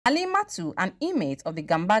Alimatu, an inmate of the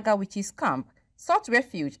Gambaga witches camp, sought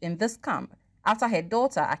refuge in this camp after her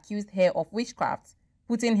daughter accused her of witchcraft,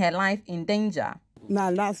 putting her life in danger. My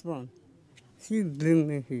last one, she bring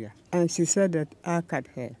me here, and she said that I cut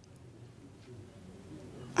her.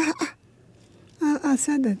 I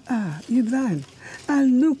said that, Ibrahim,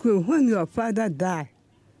 and look when your father died,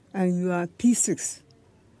 and you are P6,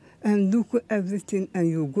 and look at everything, and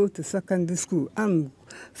you go to secondary school, and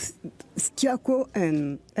Chaco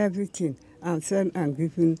and everything, and said and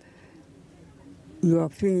giving your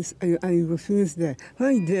things, and you will finish there.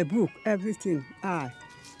 When the book, everything, and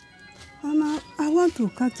I want to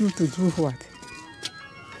cut you to do what?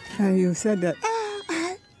 And you said that,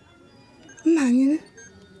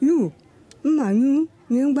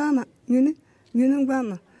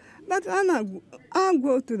 but I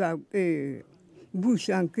go to the bush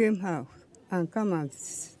and came out and come and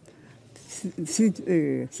sit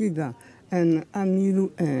down. And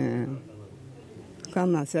Amiru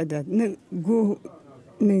come and said that, go,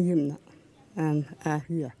 and I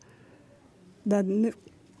hear. That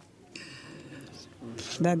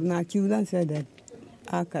my children said that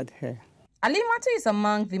I cut her. Alimatu is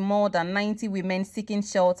among the more than 90 women seeking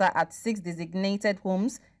shelter at 6 designated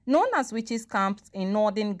homes known as witches camps in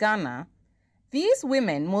northern Ghana. These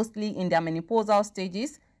women, mostly in their menopausal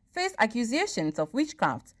stages, face accusations of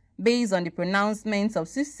witchcraft based on the pronouncements of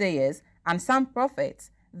soothsayers and some prophets.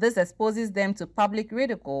 This exposes them to public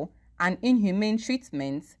ridicule and inhumane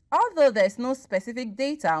treatment. Although there is no specific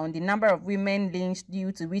data on the number of women lynched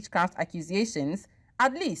due to witchcraft accusations,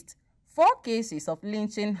 at least 4 cases of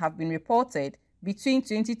lynching have been reported between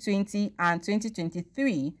 2020 and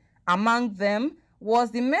 2023. Among them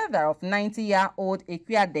was the murder of 90-year-old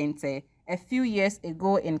Ekwia Dente a few years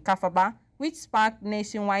ago in Kafaba, which sparked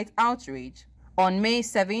nationwide outrage. On May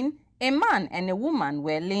 7, a man and a woman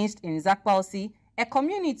were lynched in Zakpalsi, a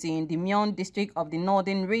community in the Myon district of the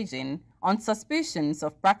northern region, on suspicions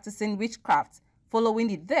of practicing witchcraft following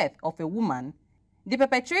the death of a woman. The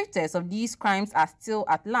perpetrators of these crimes are still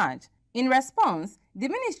at large. In response, the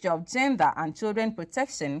Ministry of Gender and Children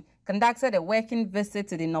Protection conducted a working visit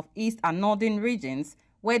to the northeast and northern regions,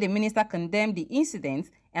 where the minister condemned the incident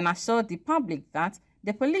and assured the public that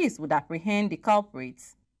the police would apprehend the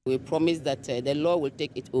culprits. We promise that the law will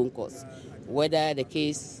take its own course, whether the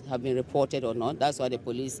case has been reported or not. That's why the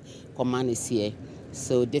police command is here.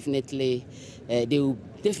 So definitely, there will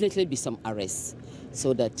definitely be some arrests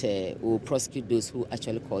so that we'll prosecute those who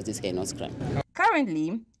actually caused this heinous crime.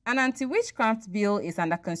 Currently, an anti-witchcraft bill is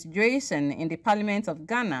under consideration in the Parliament of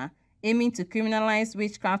Ghana, aiming to criminalize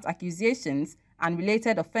witchcraft accusations and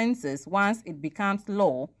related offenses once it becomes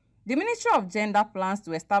law. The Ministry of Gender plans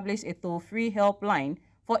to establish a toll-free helpline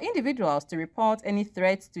for individuals to report any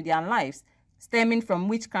threats to their lives stemming from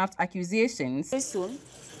witchcraft accusations. Very soon,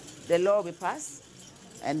 the law will be passed,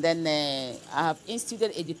 and then I have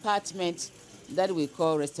instituted a department that we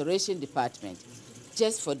call Restoration Department,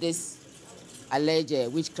 just for this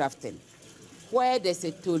alleged witchcrafting, where there's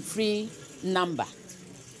a toll-free number,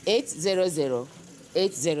 800-800,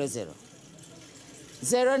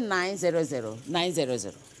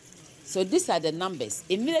 0900-900. So these are the numbers.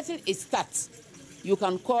 Immediately it starts, you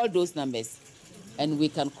can call those numbers, and we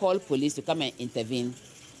can call police to come and intervene,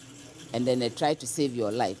 and then they try to save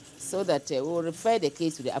your life, so that we'll refer the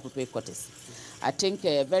case to the appropriate quarters. I think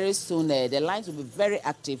very soon the lines will be very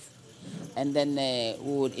active, and then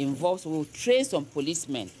we'll train some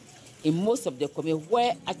policemen in most of the community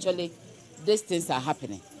where actually these things are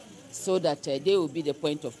happening, so that they will be the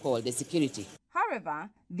point of call, the security. However,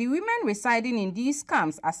 the women residing in these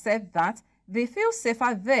camps assert that they feel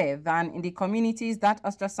safer there than in the communities that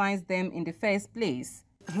ostracized them in the first place.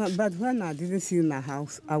 But when I didn't see my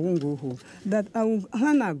house, I won't go home. But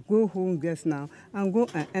when I go home just now, and go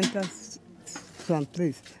and enter some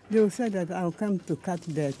place, they will say that I'll come to cut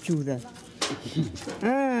their children.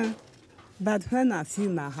 But when I see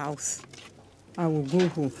my house, I will go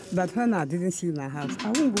home. But when I didn't see my house,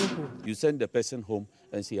 I won't go home. You send the person home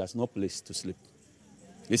and she has no place to sleep.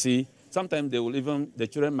 You see, sometimes the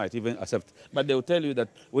children might even accept, but they will tell you that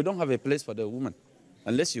we don't have a place for the woman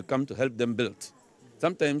unless you come to help them build.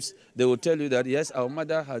 Sometimes they will tell you that, yes, our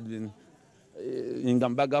mother had been in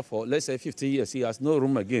Gambaga for, let's say, 50 years. She has no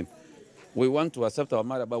room again. We want to accept our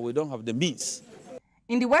mother, but we don't have the means.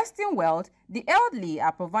 In the Western world, the elderly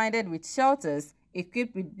are provided with shelters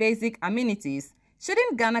equipped with basic amenities.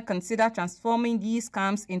 Shouldn't Ghana consider transforming these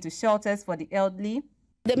camps into shelters for the elderly?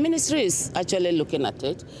 The ministry is actually looking at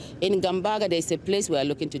it. In Gambaga, there is a place we are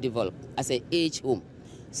looking to develop as an age home.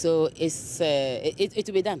 So it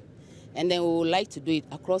will be done. And then we would like to do it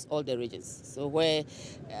across all the regions. So where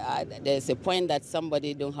there's a point that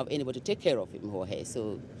somebody don't have anybody to take care of him or her,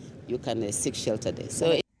 so you can seek shelter there.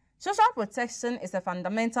 So social protection is a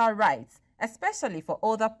fundamental right, especially for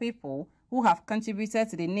older people who have contributed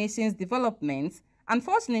to the nation's development.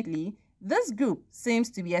 Unfortunately, this group seems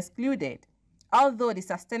to be excluded. Although the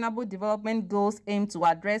Sustainable Development Goals aim to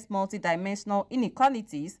address multidimensional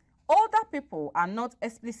inequalities, older people are not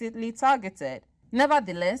explicitly targeted.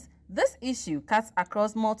 Nevertheless, this issue cuts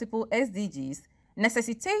across multiple SDGs,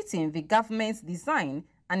 necessitating the government's design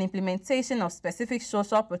and implementation of specific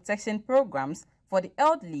social protection programs for the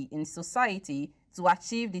elderly in society to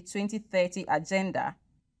achieve the 2030 agenda.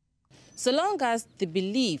 So long as the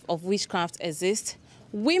belief of witchcraft exists,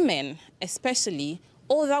 women, especially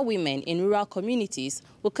older women in rural communities,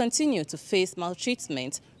 will continue to face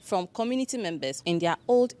maltreatment from community members in their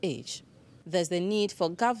old age. There's the need for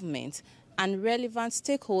government and relevant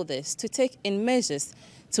stakeholders to take in measures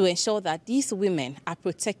to ensure that these women are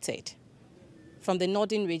protected. From the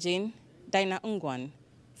Northern region, Dinah Ungwan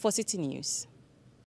for Citi News.